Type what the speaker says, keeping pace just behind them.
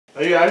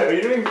Are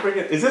you doing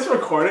freaking? Is this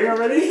recording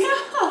already?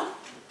 Yeah.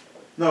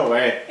 No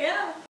way.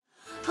 Yeah.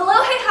 Hello,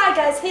 hey, hi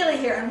guys, Haley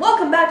here, and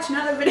welcome back to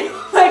another video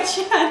on my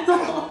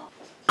channel.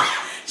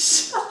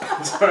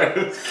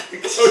 Sorry.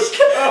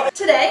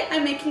 Today,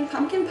 I'm making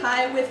pumpkin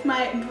pie with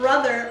my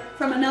brother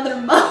from another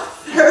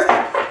mother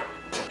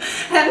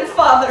and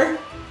father.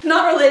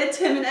 Not related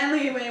to him in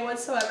any way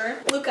whatsoever.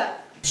 Luca.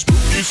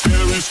 Spooky,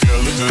 scary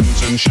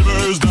skeletons and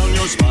shivers down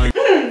your spine.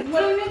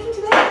 What are we making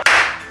today?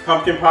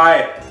 Pumpkin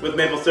pie with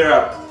maple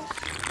syrup.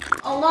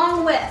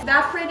 Along with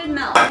evaporated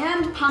milk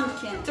and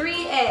pumpkin,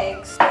 3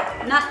 eggs,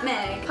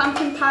 nutmeg,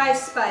 pumpkin pie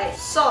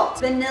spice, salt,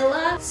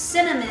 vanilla,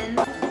 cinnamon.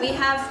 We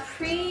have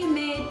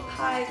pre-made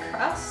pie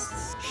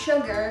crusts,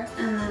 sugar,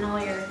 and then all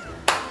your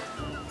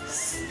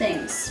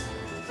things.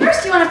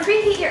 First, you want to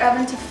preheat your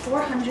oven to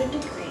 400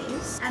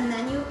 degrees, and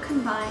then you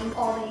combine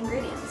all the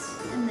ingredients,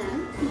 and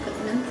then you put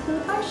them into the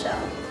pie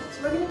shell.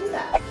 So we're going to do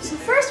that. So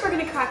first, we're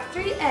going to crack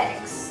 3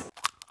 eggs.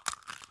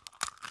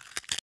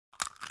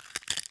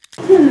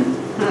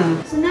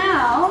 So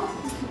now,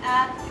 you can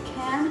add a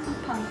can of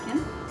pumpkin,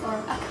 or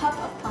a cup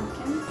of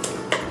pumpkin.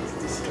 It's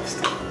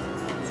disgusting.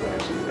 It's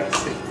actually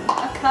disgusting.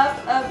 A cup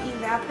of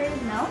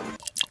evaporated milk.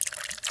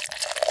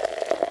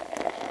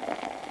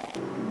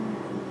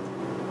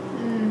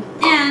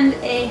 And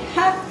a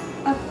half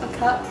of a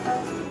cup of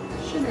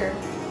sugar.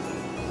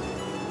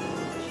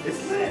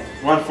 Isn't it?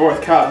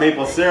 1/4 cup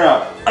maple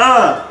syrup.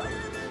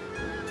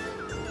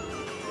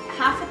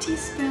 Half a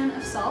teaspoon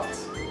of salt.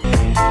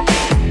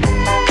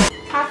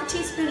 Half a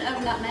teaspoon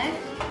of nutmeg.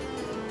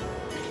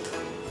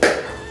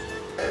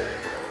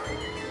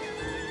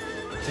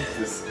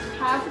 Jesus.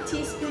 Half a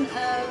teaspoon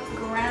of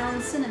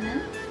ground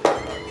cinnamon.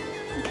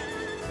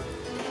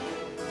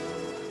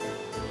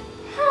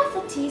 Half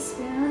a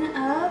teaspoon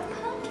of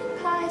pumpkin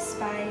pie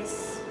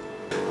spice.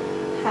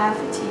 Half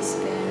a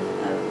teaspoon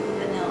of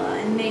vanilla,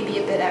 and maybe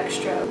a bit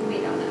extra.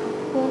 We don't know.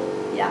 Well,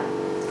 yeah,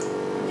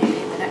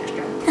 maybe a bit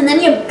extra. And then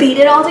you beat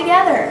it all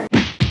together.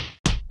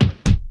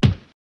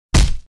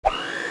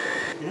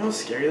 You know how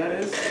scary that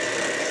is?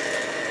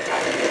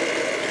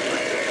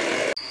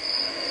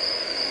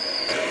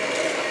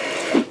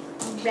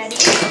 Ready?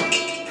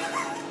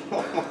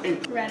 Oh my.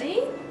 Ready?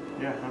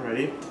 Yeah, I'm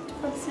ready.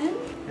 Put this in?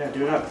 Yeah, do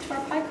it up. To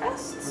our pie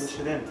crusts? Put this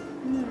shit in.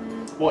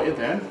 What you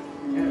then?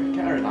 Yeah,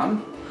 get her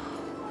done.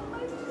 Oh my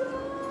god!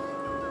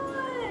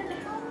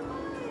 How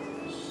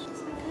much? Is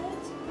that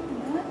good? You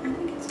know what? I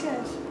think it's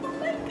good. Oh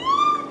my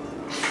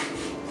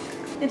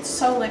god! It's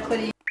so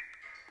liquidy.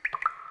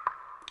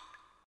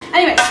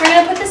 Anyways, we're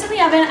gonna put this in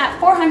the oven at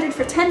 400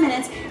 for 10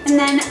 minutes, and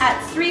then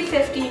at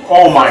 350.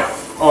 Oh my!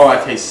 Oh,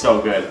 that tastes so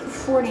good.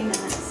 40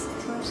 minutes.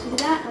 So we'll just do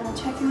that, and we'll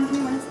check in with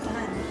you when it's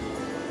done.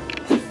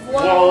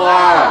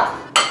 Voila!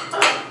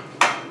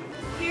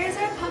 Here's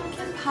our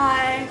pumpkin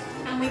pie,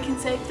 and we can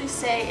safely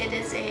say it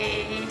is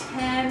a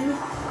 10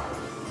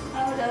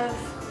 out of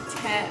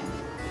 10.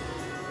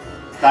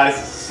 That is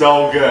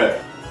so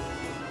good.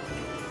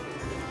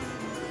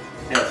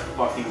 Yeah, it's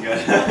fucking good.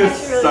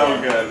 It's really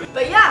so good. good.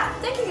 But yeah,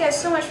 thank you guys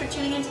so much for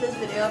tuning into this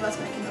video of us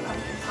making the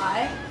pumpkin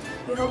pie.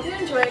 We hope you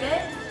enjoyed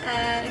it,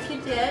 and if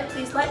you did,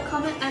 please like,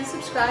 comment, and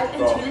subscribe,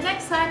 and tune in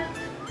next time.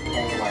 Oh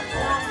my